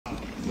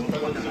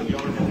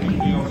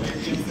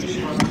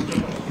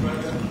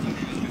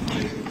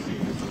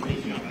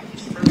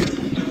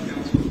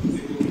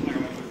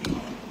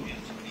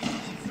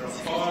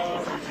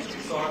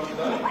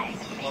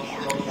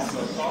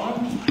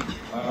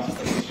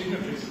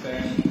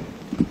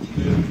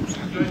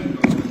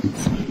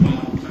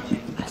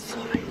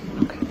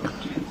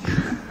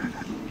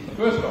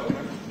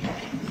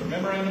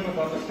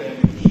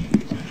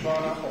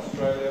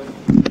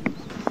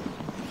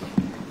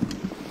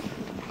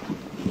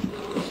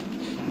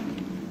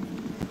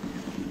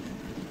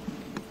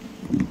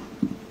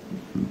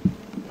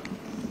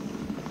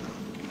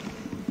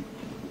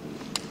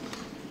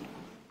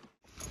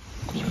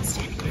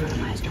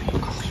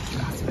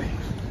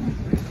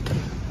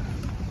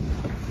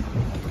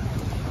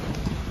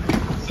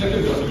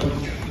Second document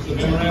is the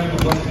memorandum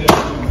of understanding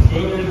on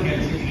further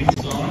enhancing the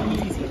design by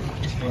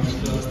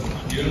Mr.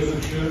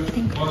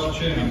 Vice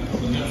Chairman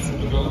of the National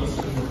Development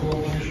and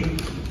Reform Commission,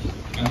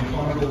 and the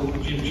Honourable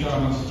Jim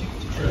Chalmers,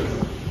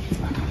 Treasurer.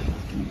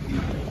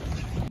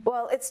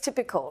 Well, it's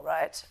typical,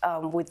 right,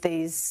 with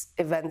these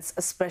events,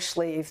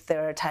 especially if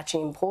they're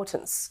attaching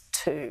importance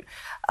to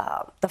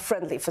the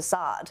friendly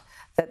facade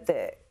that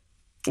they're,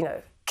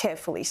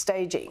 carefully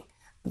staging,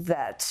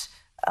 that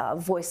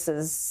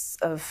voices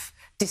of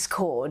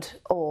discord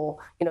or,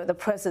 the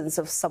presence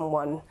of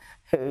someone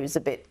who's a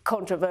bit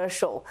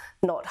controversial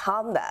not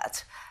harm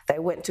that. They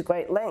went to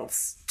great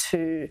lengths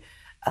to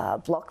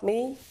block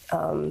me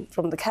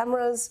from the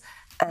cameras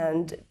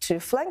and to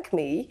flank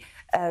me,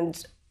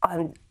 and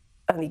I'm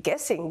only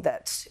guessing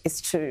that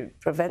it's to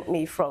prevent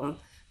me from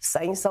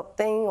saying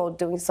something or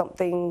doing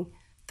something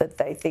that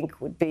they think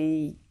would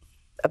be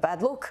a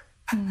bad look.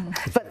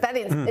 But that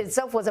in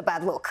itself was a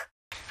bad look.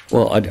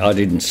 Well, I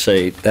didn't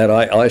see that.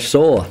 I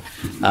saw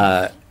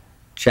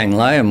Cheng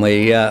Lei, and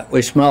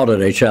we smiled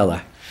at each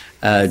other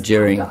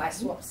during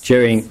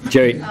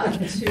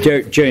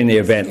the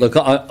event. Look,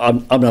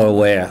 I'm not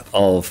aware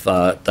of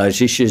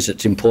those issues.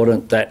 It's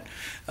important that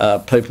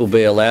people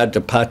be allowed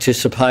to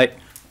participate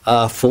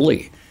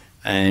fully,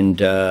 and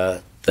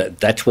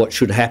that's what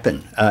should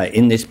happen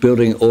in this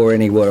building or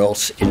anywhere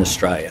else in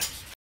Australia.